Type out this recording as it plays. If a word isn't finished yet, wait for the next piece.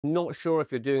Not sure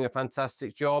if you're doing a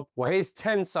fantastic job? Well, here's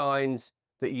 10 signs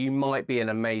that you might be an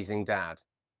amazing dad.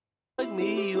 Like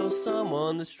me or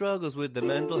someone that struggles with their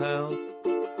mental health.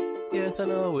 Yes, I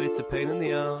know it's a pain in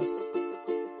the ass,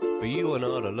 but you are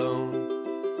not alone,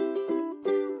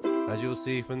 as you'll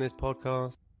see from this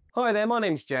podcast. Hi there, my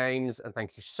name's James, and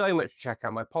thank you so much for checking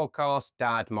out my podcast,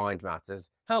 Dad Mind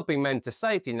Matters, helping men to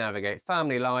safely navigate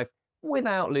family life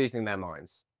without losing their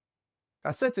minds. I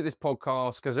set up this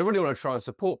podcast because I really want to try and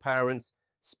support parents,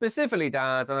 specifically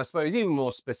dads, and I suppose even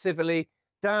more specifically,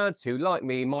 dads who, like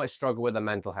me, might struggle with their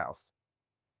mental health.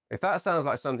 If that sounds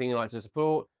like something you'd like to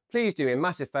support, please do me a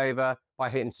massive favour by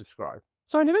hitting subscribe.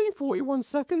 So only making 41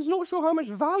 seconds, not sure how much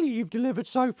value you've delivered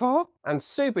so far. And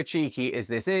super cheeky as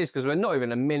this is, because we're not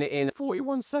even a minute in,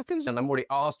 41 seconds. and I'm already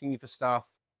asking you for stuff.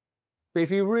 But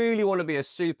if you really want to be a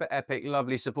super epic,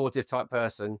 lovely, supportive type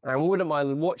person, and wouldn't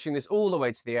mind watching this all the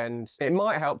way to the end, it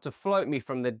might help to float me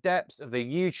from the depths of the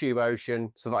YouTube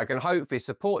ocean so that I can hopefully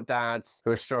support dads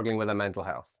who are struggling with their mental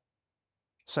health.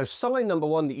 So sign number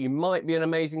one that you might be an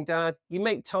amazing dad, you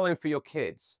make time for your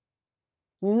kids.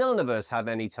 None of us have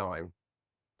any time.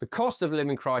 The cost of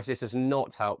living crisis has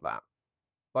not helped that.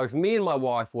 Both me and my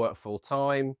wife work full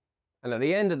time, and at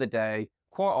the end of the day,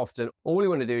 quite often, all you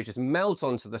want to do is just melt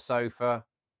onto the sofa,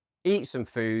 eat some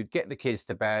food, get the kids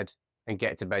to bed, and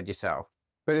get to bed yourself.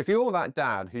 But if you're that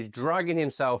dad who's dragging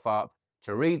himself up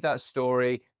to read that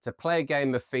story, to play a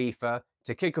game of FIFA,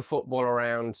 to kick a football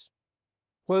around,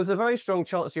 well, there's a very strong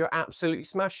chance you're absolutely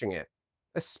smashing it,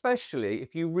 especially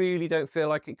if you really don't feel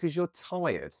like it because you're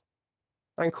tired.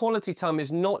 And quality time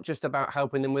is not just about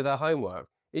helping them with their homework.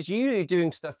 It's usually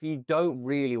doing stuff you don't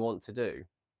really want to do.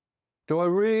 Do I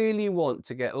really want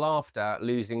to get laughed at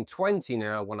losing 20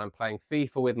 now when I'm playing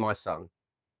FIFA with my son?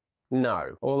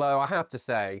 No. Although I have to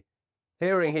say,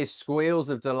 hearing his squeals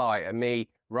of delight at me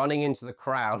running into the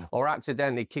crowd or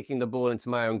accidentally kicking the ball into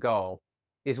my own goal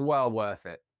is well worth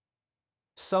it.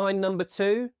 Sign number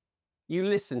two, you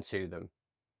listen to them.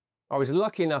 I was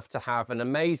lucky enough to have an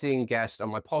amazing guest on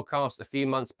my podcast a few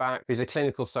months back who's a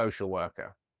clinical social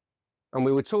worker. And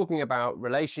we were talking about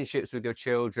relationships with your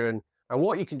children and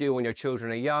what you can do when your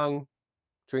children are young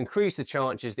to increase the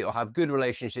chances that you'll have good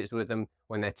relationships with them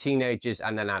when they're teenagers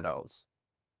and then adults.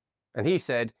 And he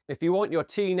said, if you want your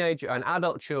teenage and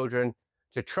adult children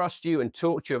to trust you and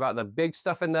talk to you about the big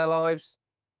stuff in their lives,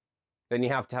 then you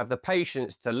have to have the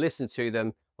patience to listen to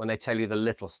them when they tell you the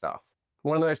little stuff.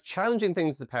 One of the most challenging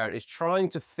things as a parent is trying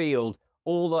to field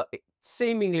all the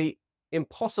seemingly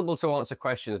impossible to answer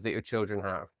questions that your children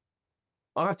have.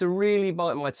 I have to really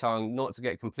bite my tongue not to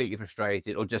get completely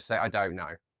frustrated or just say, I don't know.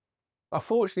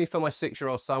 Unfortunately for my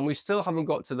 6-year-old son, we still haven't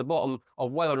got to the bottom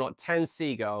of whether or not 10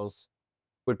 seagulls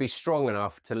would be strong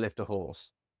enough to lift a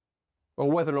horse, or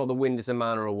whether or not the wind is a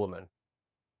man or a woman,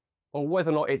 or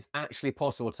whether or not it's actually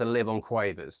possible to live on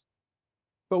quavers.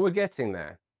 But we're getting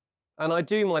there. And I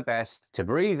do my best to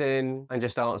breathe in and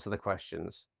just answer the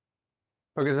questions.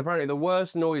 Because apparently the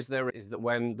worst noise there is that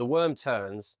when the worm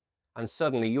turns and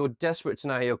suddenly you're desperate to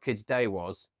know how your kid's day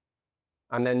was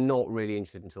and they're not really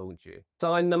interested in talking to you.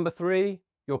 Sign number three,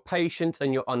 you're patient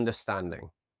and you're understanding.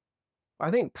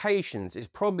 I think patience is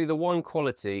probably the one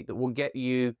quality that will get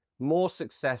you more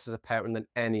success as a parent than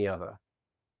any other.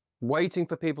 Waiting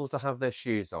for people to have their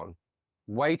shoes on,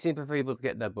 waiting for people to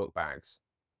get their book bags,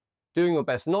 doing your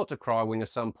best not to cry when your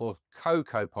son pours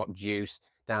Cocoa Pop juice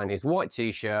down his white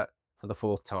t-shirt for the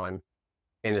 4th time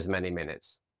in as many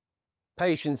minutes.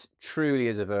 Patience truly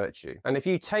is a virtue. And if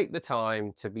you take the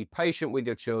time to be patient with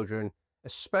your children,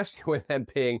 especially when they're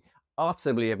being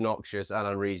utterly obnoxious and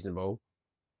unreasonable,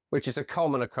 which is a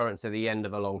common occurrence at the end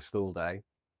of a long school day,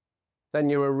 then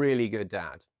you're a really good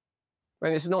dad.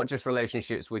 And it's not just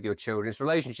relationships with your children, it's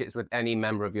relationships with any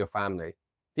member of your family.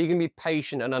 If you can be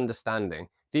patient and understanding,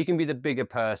 if you can be the bigger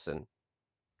person,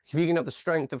 if you can have the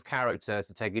strength of character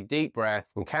to take a deep breath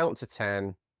and count to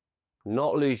 10,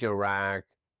 not lose your rag,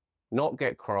 not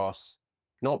get cross,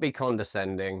 not be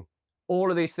condescending, all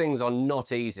of these things are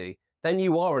not easy, then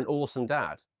you are an awesome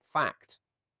dad. Fact.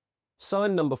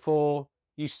 Sign number 4,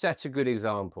 you set a good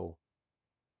example.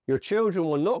 Your children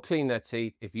will not clean their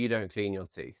teeth if you don't clean your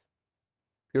teeth.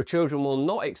 Your children will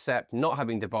not accept not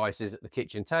having devices at the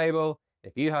kitchen table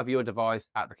if you have your device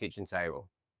at the kitchen table.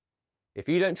 If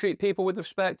you don't treat people with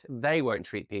respect, they won't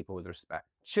treat people with respect.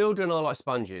 Children are like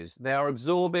sponges. They are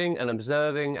absorbing and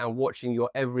observing and watching your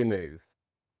every move.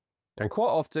 And quite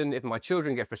often, if my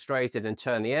children get frustrated and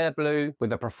turn the air blue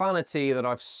with a profanity that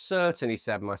I've certainly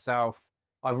said myself,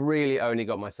 I've really only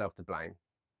got myself to blame.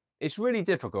 It's really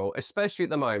difficult, especially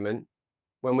at the moment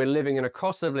when we're living in a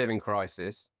cost of living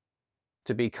crisis,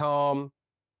 to be calm,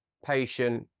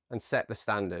 patient, and set the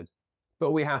standard.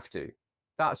 But we have to.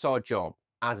 That's our job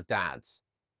as dads.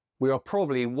 We are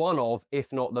probably one of,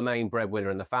 if not the main breadwinner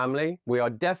in the family. We are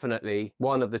definitely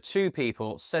one of the two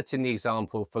people setting the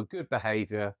example for good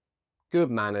behavior, good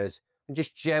manners, and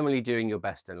just generally doing your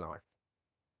best in life.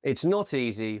 It's not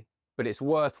easy, but it's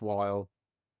worthwhile,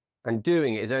 and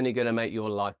doing it is only going to make your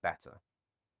life better.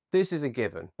 This is a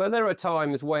given. But there are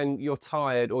times when you're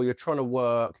tired or you're trying to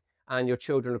work and your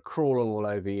children are crawling all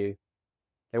over you.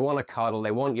 They want to cuddle,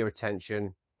 they want your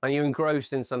attention, and you're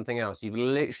engrossed in something else. You've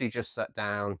literally just sat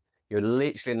down, you're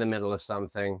literally in the middle of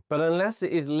something. But unless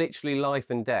it is literally life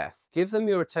and death, give them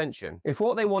your attention. If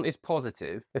what they want is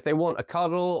positive, if they want a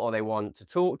cuddle or they want to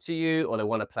talk to you or they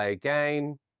want to play a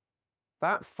game,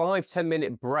 that 5-10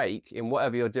 minute break in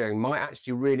whatever you're doing might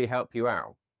actually really help you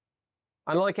out.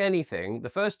 And like anything, the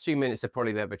first 2 minutes are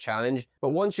probably a bit of a challenge, but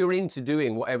once you're into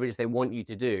doing whatever it is they want you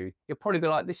to do, you'll probably be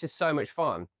like, this is so much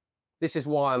fun. This is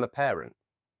why I'm a parent.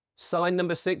 Sign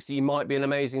number 6, you might be an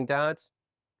amazing dad.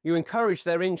 You encourage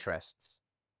their interests.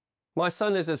 My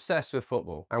son is obsessed with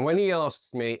football, and when he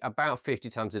asks me about 50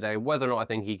 times a day whether or not I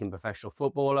think he can be a professional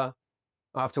footballer,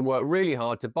 I have to work really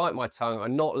hard to bite my tongue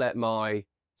and not let my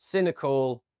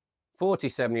cynical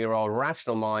 47-year-old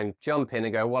rational mind jump in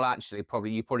and go, well, actually,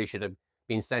 you probably should have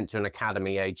been sent to an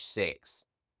academy age 6.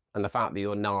 And the fact that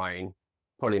you're 9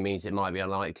 probably means it might be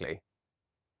unlikely.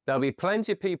 There'll be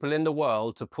plenty of people in the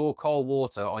world to pour cold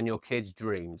water on your kids'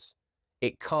 dreams.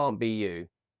 It can't be you.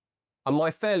 And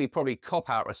my fairly probably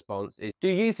cop-out response is, do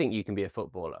you think you can be a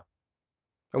footballer?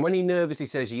 And when he nervously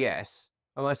says yes,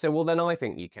 and I say, well, then I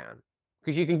think you can.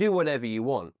 Because you can do whatever you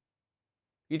want.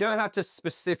 You don't have to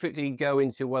specifically go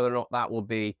into whether or not that will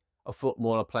be a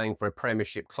footballer playing for a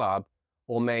Premiership club,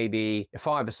 or maybe a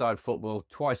 5-a-side football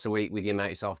twice a week with your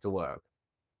mates after work.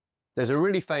 There's a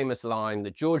really famous line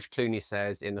that George Clooney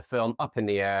says in the film Up in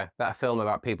the Air, that film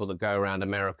about people that go around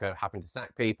America having to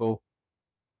sack people.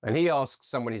 And he asks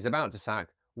someone he's about to sack,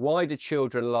 why do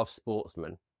children love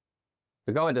sportsmen?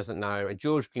 The guy doesn't know, and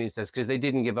George Clooney says, because they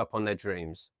didn't give up on their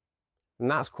dreams.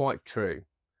 And that's quite true.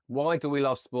 Why do we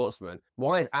love sportsmen?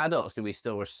 Why as adults do we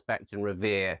still respect and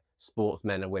revere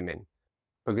sportsmen and women?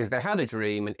 Because they had a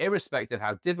dream, and irrespective of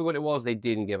how difficult it was, they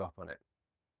didn't give up on it.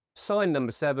 Sign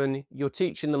number 7, you're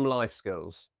teaching them life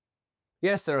skills.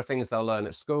 Yes, there are things they'll learn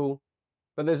at school,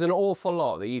 but there's an awful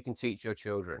lot that you can teach your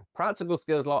children. Practical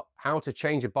skills like how to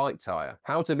change a bike tire,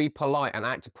 how to be polite and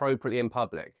act appropriately in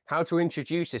public, how to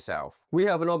introduce yourself. We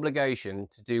have an obligation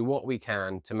to do what we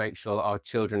can to make sure that our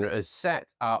children are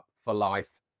set up for life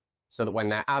so that when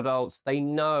they're adults, they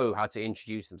know how to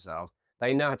introduce themselves.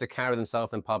 They know how to carry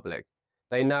themselves in public.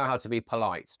 They know how to be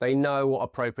polite. They know what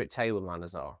appropriate table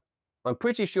manners are. I'm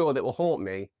pretty sure that it will haunt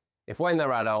me if when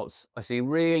they're adults, I see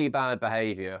really bad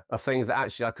behavior of things that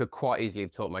actually I could quite easily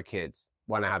have taught my kids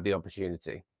when I have the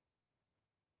opportunity.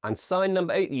 And sign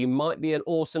number 8, that you might be an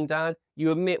awesome dad,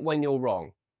 you admit when you're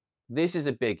wrong. This is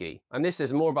a biggie, and this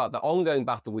is more about the ongoing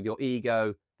battle with your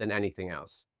ego than anything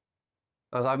else.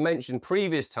 As I've mentioned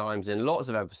previous times in lots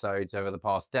of episodes over the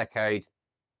past decade,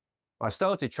 I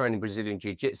started training Brazilian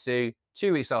Jiu-Jitsu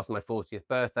 2 weeks after my 40th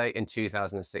birthday in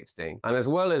 2016. And as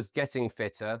well as getting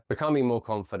fitter, becoming more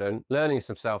confident, learning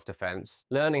some self-defense,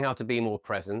 learning how to be more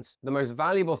present, the most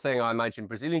valuable thing I imagine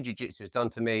Brazilian Jiu-Jitsu has done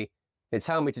for me, it's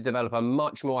helped me to develop a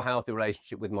much more healthy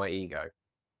relationship with my ego.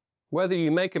 Whether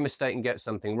you make a mistake and get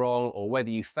something wrong, or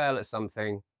whether you fail at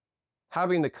something,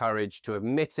 having the courage to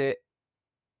admit it,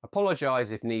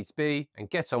 apologize if needs be, and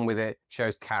get on with it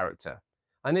shows character.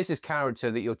 And this is character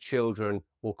that your children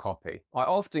will copy. I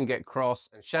often get cross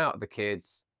and shout at the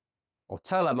kids or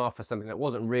tell them off for something that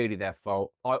wasn't really their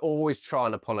fault. I always try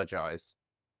and apologize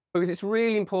because it's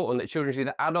really important that children see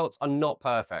that adults are not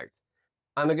perfect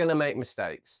and they're going to make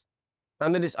mistakes,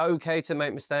 and that it's okay to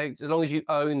make mistakes as long as you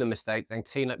own the mistakes and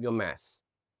clean up your mess.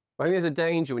 I think there's a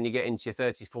danger when you get into your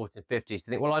 30s, 40s, and 50s to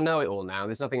think, well, I know it all now.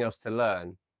 There's nothing else to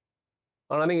learn.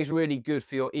 And I think it's really good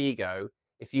for your ego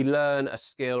if you learn a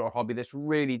skill or hobby that's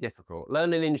really difficult.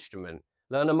 Learn an instrument,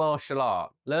 learn a martial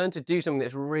art, learn to do something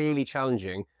that's really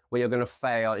challenging where you're going to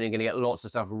fail and you're going to get lots of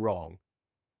stuff wrong.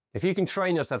 If you can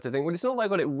train yourself to think, well, it's not that I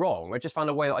got it wrong, I just found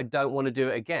a way that I don't want to do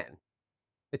it again.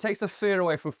 It takes the fear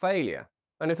away from failure.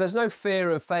 And if there's no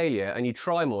fear of failure and you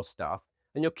try more stuff,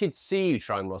 and your kids see you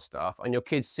try more stuff, and your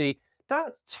kids see,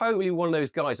 that's totally one of those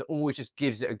guys that always just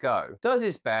gives it a go. Does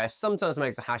his best, sometimes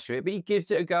makes a hash of it, but he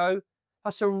gives it a go.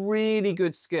 That's a really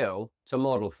good skill to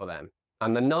model for them.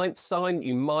 And the 9th sign,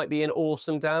 you might be an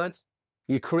awesome dad.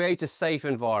 You create a safe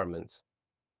environment.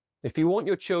 If you want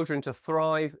your children to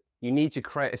thrive, you need to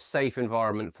create a safe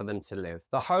environment for them to live.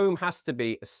 The home has to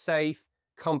be a safe,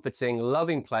 comforting,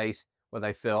 loving place where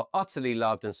they feel utterly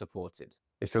loved and supported.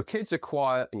 If your kids are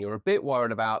quiet and you're a bit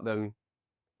worried about them,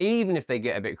 even if they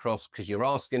get a bit cross because you're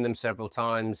asking them several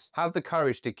times, have the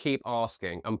courage to keep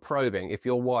asking and probing if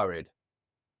you're worried.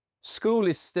 School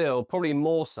is still, probably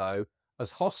more so,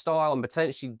 as hostile and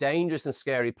potentially dangerous and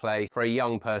scary place for a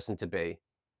young person to be.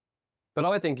 But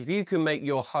I think if you can make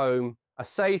your home a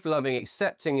safe, loving,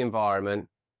 accepting environment,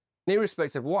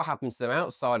 irrespective of what happens to them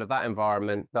outside of that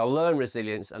environment, they'll learn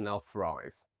resilience and they'll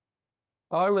thrive.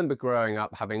 I remember growing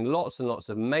up having lots and lots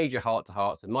of major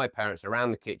heart-to-hearts with my parents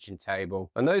around the kitchen table,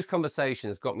 and those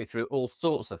conversations got me through all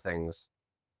sorts of things.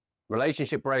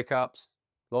 Relationship breakups,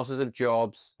 losses of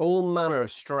jobs, all manner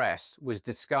of stress was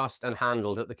discussed and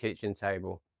handled at the kitchen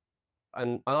table.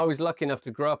 And I was lucky enough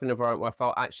to grow up in an environment where I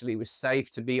felt actually it was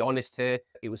safe to be honest here.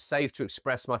 It was safe to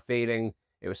express my feelings.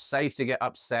 It was safe to get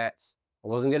upset. I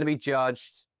wasn't going to be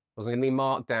judged. I wasn't going to be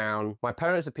marked down. My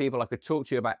parents are people I could talk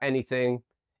to about anything,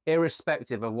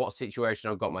 irrespective of what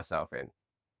situation I've got myself in.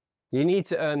 You need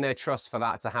to earn their trust for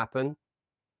that to happen.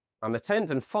 And the 10th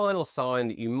and final sign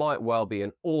that you might well be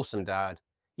an awesome dad,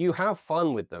 you have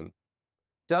fun with them.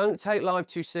 Don't take life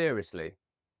too seriously.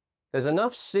 There's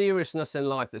enough seriousness in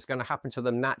life that's going to happen to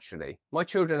them naturally. My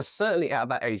children are certainly at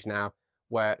that age now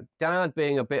where dad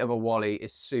being a bit of a wally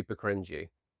is super cringy.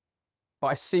 But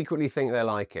I secretly think they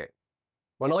like it.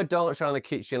 When I dance around the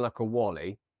kitchen like a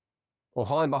wally, or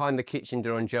hide behind the kitchen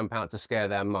door and jump out to scare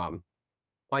their mum,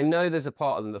 I know there's a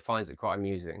part of them that finds it quite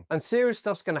amusing. And serious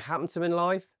stuff's going to happen to them in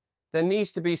life. There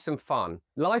needs to be some fun.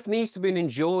 Life needs to be an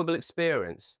enjoyable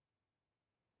experience.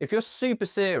 If you're super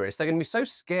serious, they're going to be so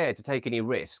scared to take any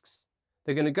risks.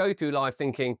 They're going to go through life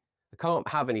thinking, I can't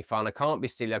have any fun, I can't be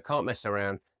silly, I can't mess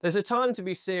around. There's a time to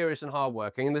be serious and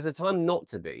hardworking, and there's a time not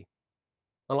to be.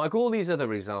 And like all these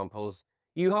other examples,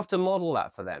 you have to model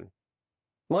that for them.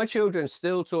 My children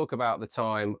still talk about the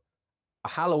time,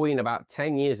 Halloween about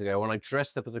 10 years ago, when I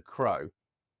dressed up as a crow.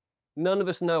 None of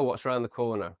us know what's around the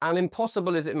corner. And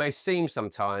impossible as it may seem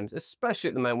sometimes, especially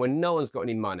at the moment when no one's got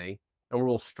any money and we're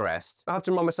all stressed, I have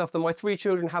to remind myself that my 3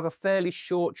 children have a fairly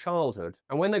short childhood.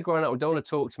 And when they're growing up and don't want to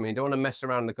talk to me, don't want to mess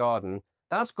around in the garden,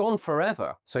 that's gone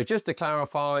forever. So just to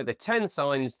clarify, the 10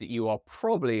 signs that you are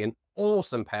probably an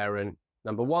awesome parent.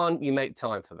 Number 1, you make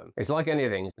time for them. It's like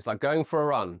anything. It's like going for a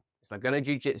run. It's like going to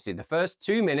jiu-jitsu. The first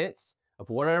 2 minutes of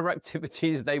whatever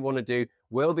activities they want to do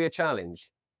will be a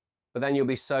challenge, but then you'll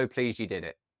be so pleased you did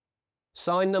it.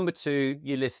 Sign number 2,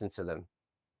 you listen to them.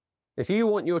 If you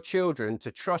want your children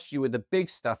to trust you with the big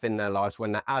stuff in their lives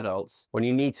when they're adults, when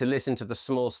you need to listen to the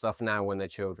small stuff now when they're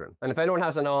children. And if anyone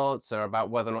has an answer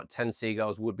about whether or not 10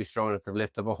 seagulls would be strong enough to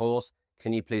lift up a horse,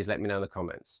 can you please let me know in the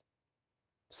comments.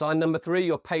 Sign number 3,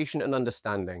 you're patient and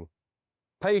understanding.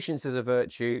 Patience is a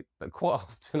virtue that quite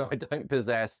often I don't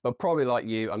possess, but probably like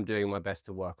you, I'm doing my best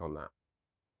to work on that.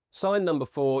 Sign number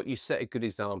 4, you set a good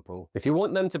example. If you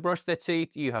want them to brush their teeth,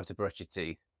 you have to brush your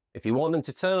teeth. If you want them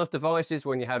to turn off devices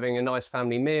when you're having a nice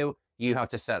family meal, you have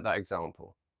to set that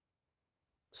example.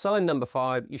 Sign number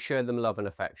 5, you show them love and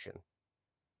affection.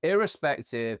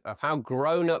 Irrespective of how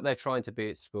grown up they're trying to be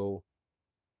at school,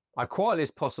 I quietly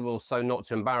as possible, so not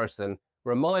to embarrass them,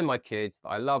 remind my kids that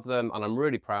I love them and I'm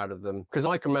really proud of them, because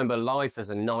I can remember life as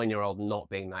a 9-year-old not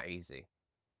being that easy.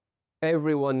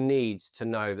 Everyone needs to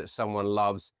know that someone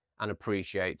loves and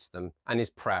appreciates them and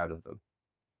is proud of them.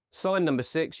 Sign number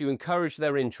 6, you encourage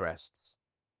their interests.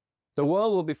 The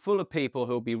world will be full of people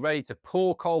who will be ready to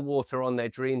pour cold water on their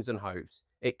dreams and hopes.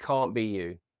 It can't be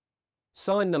you.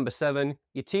 Sign number 7,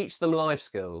 you teach them life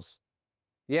skills.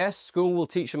 Yes, school will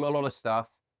teach them a lot of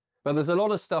stuff, but there's a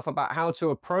lot of stuff about how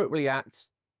to appropriately act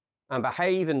and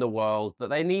behave in the world that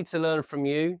they need to learn from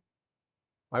you.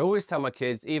 I always tell my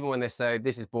kids, even when they say,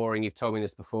 this is boring, you've told me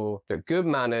this before, that good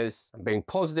manners and being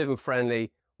positive and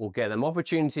friendly will get them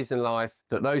opportunities in life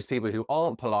that those people who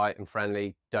aren't polite and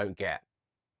friendly don't get.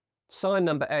 Sign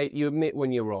number 8, you admit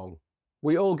when you're wrong.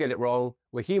 We all get it wrong.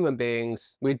 We're human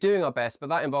beings. We're doing our best, but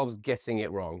that involves getting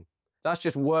it wrong. That's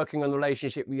just working on the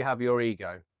relationship you have with your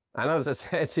ego. And as I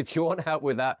said, if you want help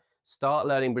with that, start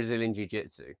learning Brazilian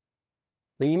Jiu-Jitsu.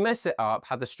 When you mess it up,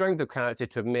 have the strength of character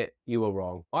to admit you were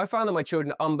wrong. I found that my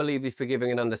children are unbelievably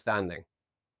forgiving and understanding.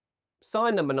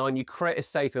 Sign number 9, you create a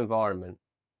safe environment.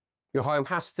 Your home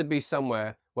has to be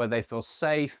somewhere where they feel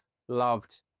safe,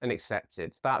 loved, and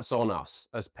accepted. That's on us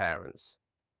as parents.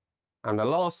 And the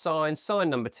last sign, sign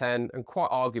number 10, and quite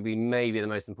arguably maybe the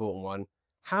most important one,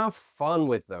 have fun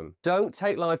with them. Don't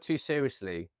take life too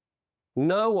seriously.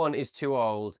 No one is too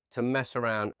old to mess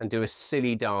around and do a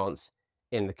silly dance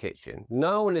in the kitchen.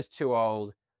 No one is too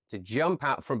old to jump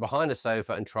out from behind a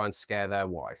sofa and try and scare their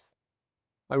wife.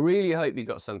 I really hope you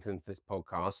got something from this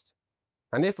podcast.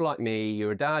 And if, like me,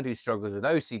 you're a dad who struggles with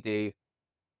OCD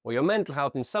or your mental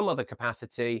health in some other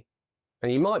capacity,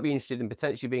 and you might be interested in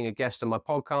potentially being a guest on my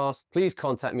podcast, please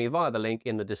contact me via the link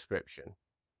in the description.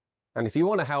 And if you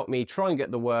want to help me try and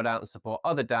get the word out and support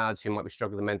other dads who might be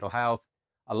struggling with mental health,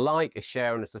 a like, a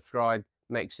share, and a subscribe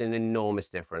makes an enormous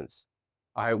difference.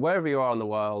 I hope wherever you are in the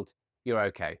world, you're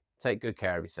okay. Take good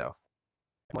care of yourself.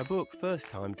 My book, First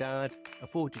Time Dad, a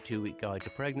 42-week guide to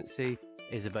pregnancy,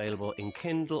 is available in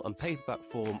Kindle and paperback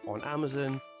form on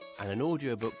Amazon and an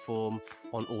audiobook form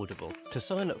on Audible. To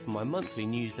sign up for my monthly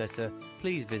newsletter,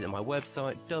 please visit my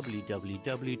website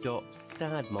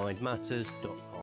www.dadmindmatters.com.